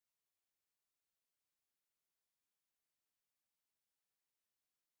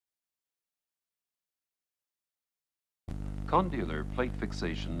Condylar plate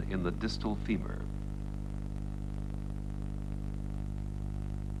fixation in the distal femur.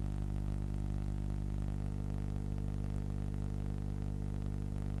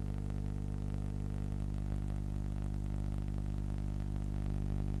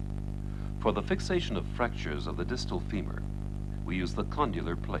 For the fixation of fractures of the distal femur, we use the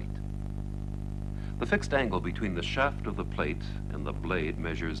condylar plate. The fixed angle between the shaft of the plate and the blade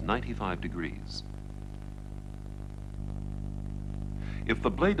measures 95 degrees. If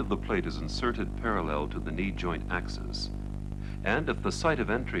the blade of the plate is inserted parallel to the knee joint axis, and if the site of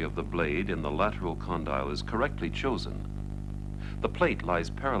entry of the blade in the lateral condyle is correctly chosen, the plate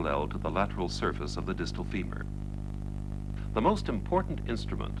lies parallel to the lateral surface of the distal femur. The most important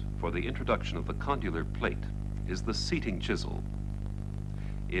instrument for the introduction of the condylar plate is the seating chisel.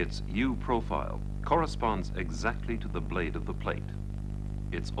 Its U profile corresponds exactly to the blade of the plate.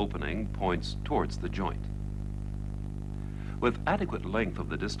 Its opening points towards the joint. With adequate length of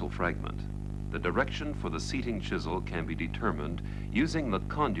the distal fragment, the direction for the seating chisel can be determined using the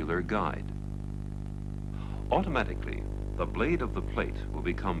condylar guide. Automatically, the blade of the plate will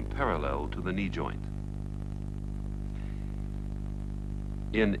become parallel to the knee joint.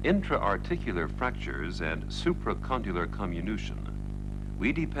 In intra-articular fractures and supracondylar comminution,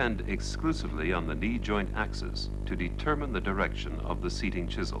 we depend exclusively on the knee joint axis to determine the direction of the seating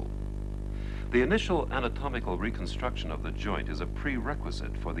chisel. The initial anatomical reconstruction of the joint is a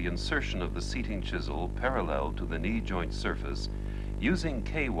prerequisite for the insertion of the seating chisel parallel to the knee joint surface using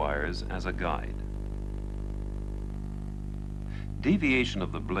K-wires as a guide. Deviation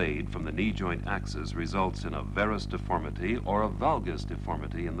of the blade from the knee joint axis results in a varus deformity or a valgus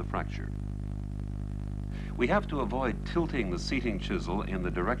deformity in the fracture. We have to avoid tilting the seating chisel in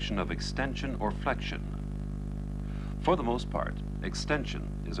the direction of extension or flexion. For the most part,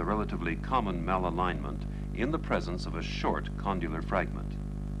 extension is a relatively common malalignment in the presence of a short condylar fragment.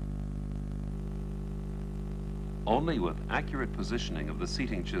 Only with accurate positioning of the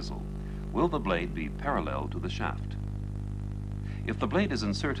seating chisel will the blade be parallel to the shaft. If the blade is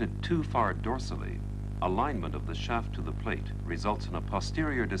inserted too far dorsally, alignment of the shaft to the plate results in a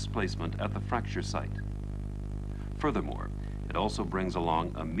posterior displacement at the fracture site. Furthermore, it also brings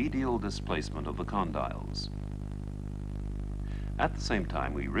along a medial displacement of the condyles. At the same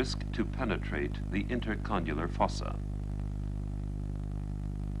time, we risk to penetrate the intercondylar fossa.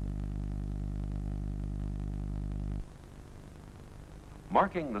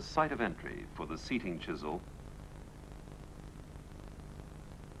 Marking the site of entry for the seating chisel,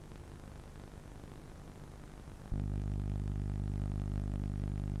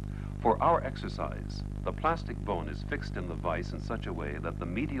 for our exercise, the plastic bone is fixed in the vise in such a way that the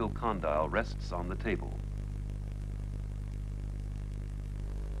medial condyle rests on the table.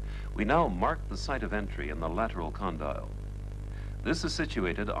 We now mark the site of entry in the lateral condyle. This is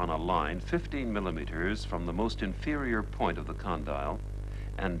situated on a line 15 millimeters from the most inferior point of the condyle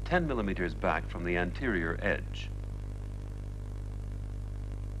and 10 millimeters back from the anterior edge.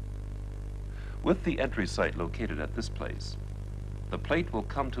 With the entry site located at this place, the plate will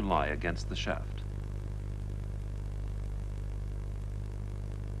come to lie against the shaft.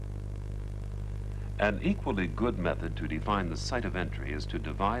 An equally good method to define the site of entry is to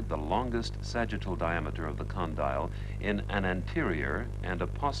divide the longest sagittal diameter of the condyle in an anterior and a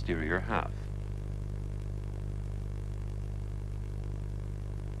posterior half.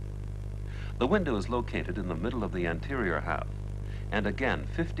 The window is located in the middle of the anterior half, and again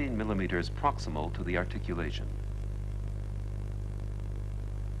 15 millimeters proximal to the articulation.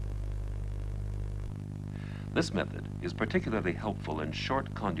 This method is particularly helpful in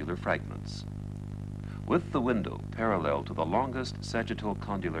short condylar fragments. With the window parallel to the longest sagittal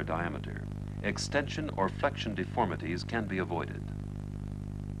condylar diameter, extension or flexion deformities can be avoided.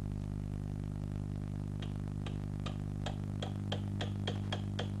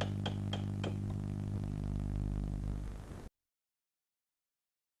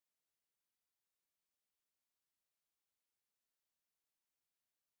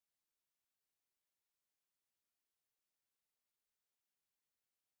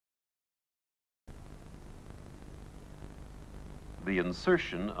 The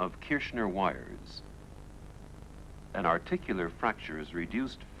insertion of Kirschner wires. An articular fracture is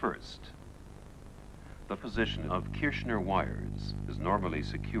reduced first. The position of Kirschner wires is normally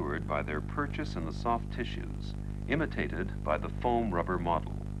secured by their purchase in the soft tissues, imitated by the foam rubber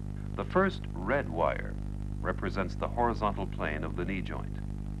model. The first red wire represents the horizontal plane of the knee joint.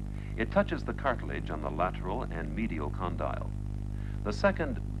 It touches the cartilage on the lateral and medial condyle. The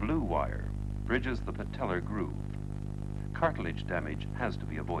second blue wire bridges the patellar groove. Cartilage damage has to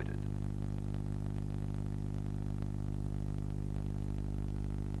be avoided.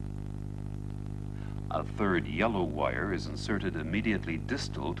 A third yellow wire is inserted immediately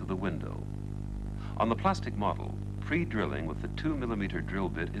distal to the window. On the plastic model, pre-drilling with the 2mm drill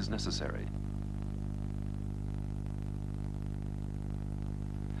bit is necessary.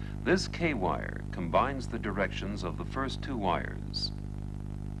 This K-wire combines the directions of the first two wires.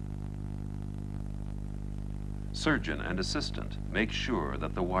 Surgeon and assistant make sure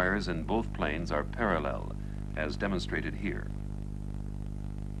that the wires in both planes are parallel, as demonstrated here.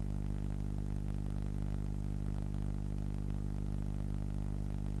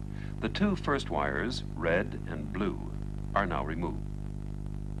 The two first wires, red and blue, are now removed.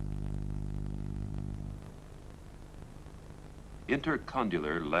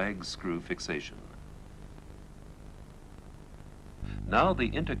 Intercondylar lag screw fixation. Now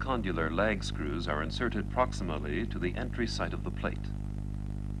the intercondylar lag screws are inserted proximally to the entry site of the plate.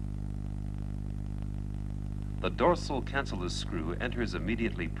 The dorsal cancellous screw enters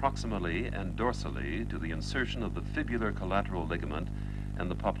immediately proximally and dorsally to the insertion of the fibular collateral ligament and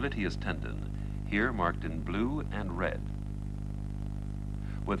the popliteus tendon, here marked in blue and red.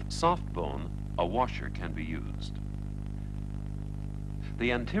 With soft bone, a washer can be used.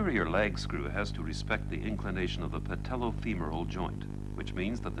 The anterior lag screw has to respect the inclination of the patellofemoral joint, which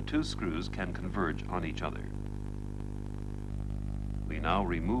means that the two screws can converge on each other. We now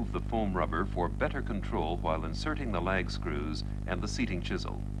remove the foam rubber for better control while inserting the lag screws and the seating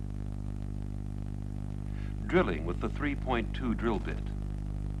chisel. Drilling with the 3.2 drill bit.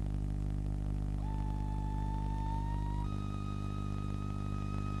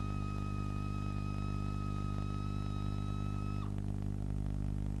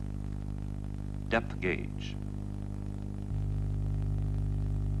 Depth gauge.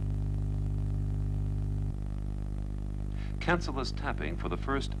 Cancellous tapping for the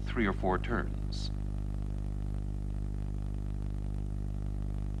first 3 or 4 turns.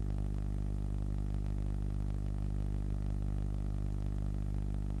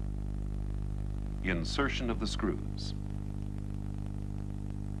 Insertion of the screws.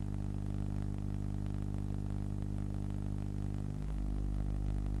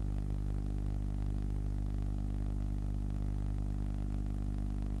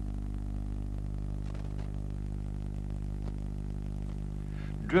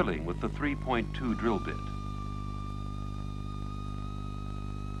 Drilling with the 3.2 drill bit.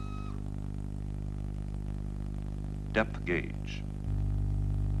 Depth gauge.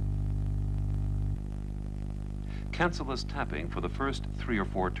 Cancellous tapping for the first 3 or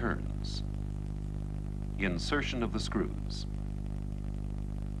 4 turns. Insertion of the screws.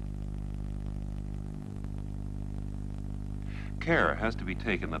 Care has to be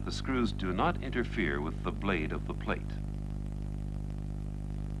taken that the screws do not interfere with the blade of the plate.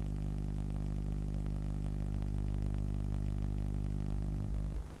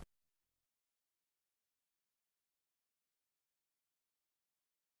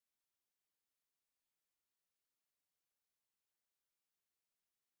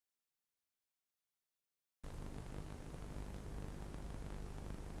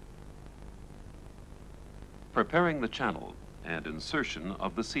 Preparing the channel and insertion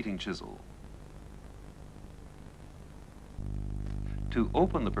of the seating chisel. To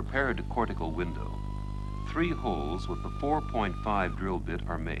open the prepared cortical window, 3 holes with the 4.5 drill bit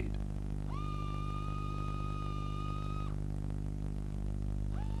are made.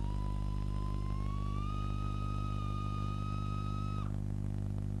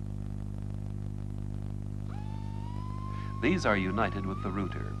 These are united with the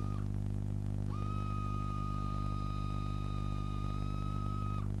router.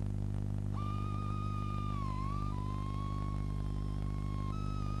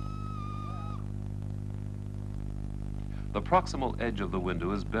 The proximal edge of the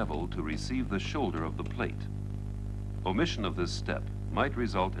window is beveled to receive the shoulder of the plate. Omission of this step might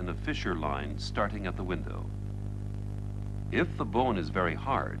result in a fissure line starting at the window. If the bone is very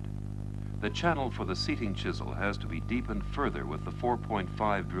hard, the channel for the seating chisel has to be deepened further with the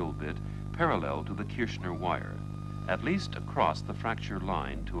 4.5 drill bit parallel to the Kirschner wire, at least across the fracture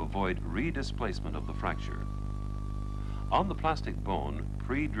line to avoid redisplacement of the fracture. On the plastic bone,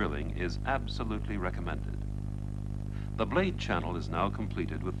 pre-drilling is absolutely recommended. The blade channel is now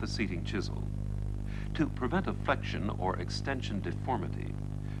completed with the seating chisel. To prevent a flexion or extension deformity,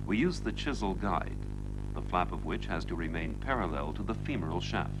 we use the chisel guide, the flap of which has to remain parallel to the femoral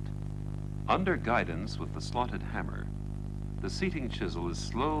shaft. Under guidance with the slotted hammer, the seating chisel is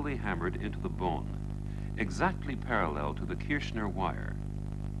slowly hammered into the bone, exactly parallel to the Kirschner wire.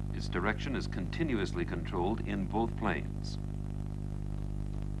 Its direction is continuously controlled in both planes.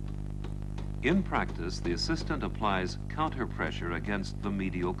 In practice, the assistant applies counter pressure against the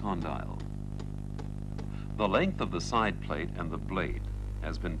medial condyle. The length of the side plate and the blade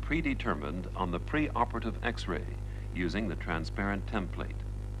has been predetermined on the preoperative X-ray using the transparent template.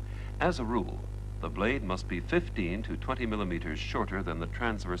 As a rule, the blade must be 15 to 20 millimeters shorter than the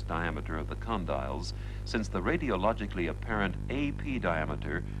transverse diameter of the condyles, since the radiologically apparent AP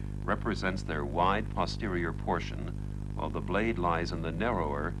diameter represents their wide posterior portion, while the blade lies in the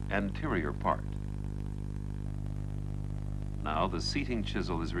narrower anterior part. Now the seating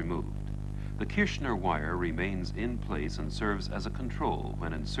chisel is removed. The Kirschner wire remains in place and serves as a control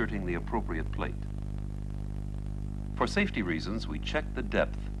when inserting the appropriate plate. For safety reasons, we check the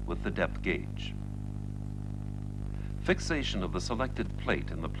depth with the depth gauge. Fixation of the selected plate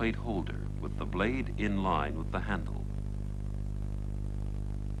in the plate holder with the blade in line with the handle.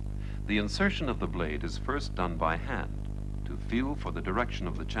 The insertion of the blade is first done by hand to feel for the direction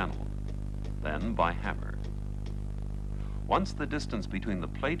of the channel, then by hammer. Once the distance between the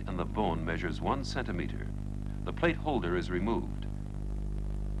plate and the bone measures 1 centimeter, the plate holder is removed.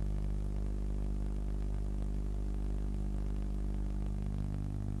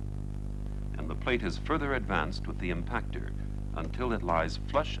 And the plate is further advanced with the impactor until it lies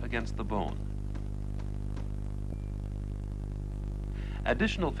flush against the bone.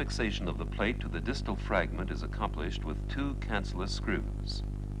 Additional fixation of the plate to the distal fragment is accomplished with 2 cancellous screws.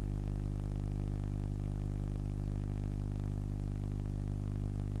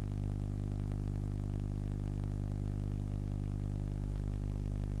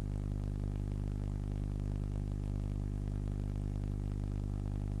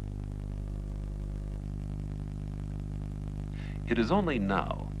 It is only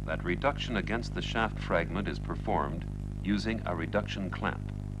now that reduction against the shaft fragment is performed using a reduction clamp.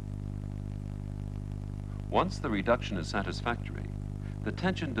 Once the reduction is satisfactory, the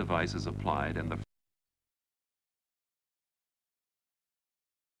tension device is applied and the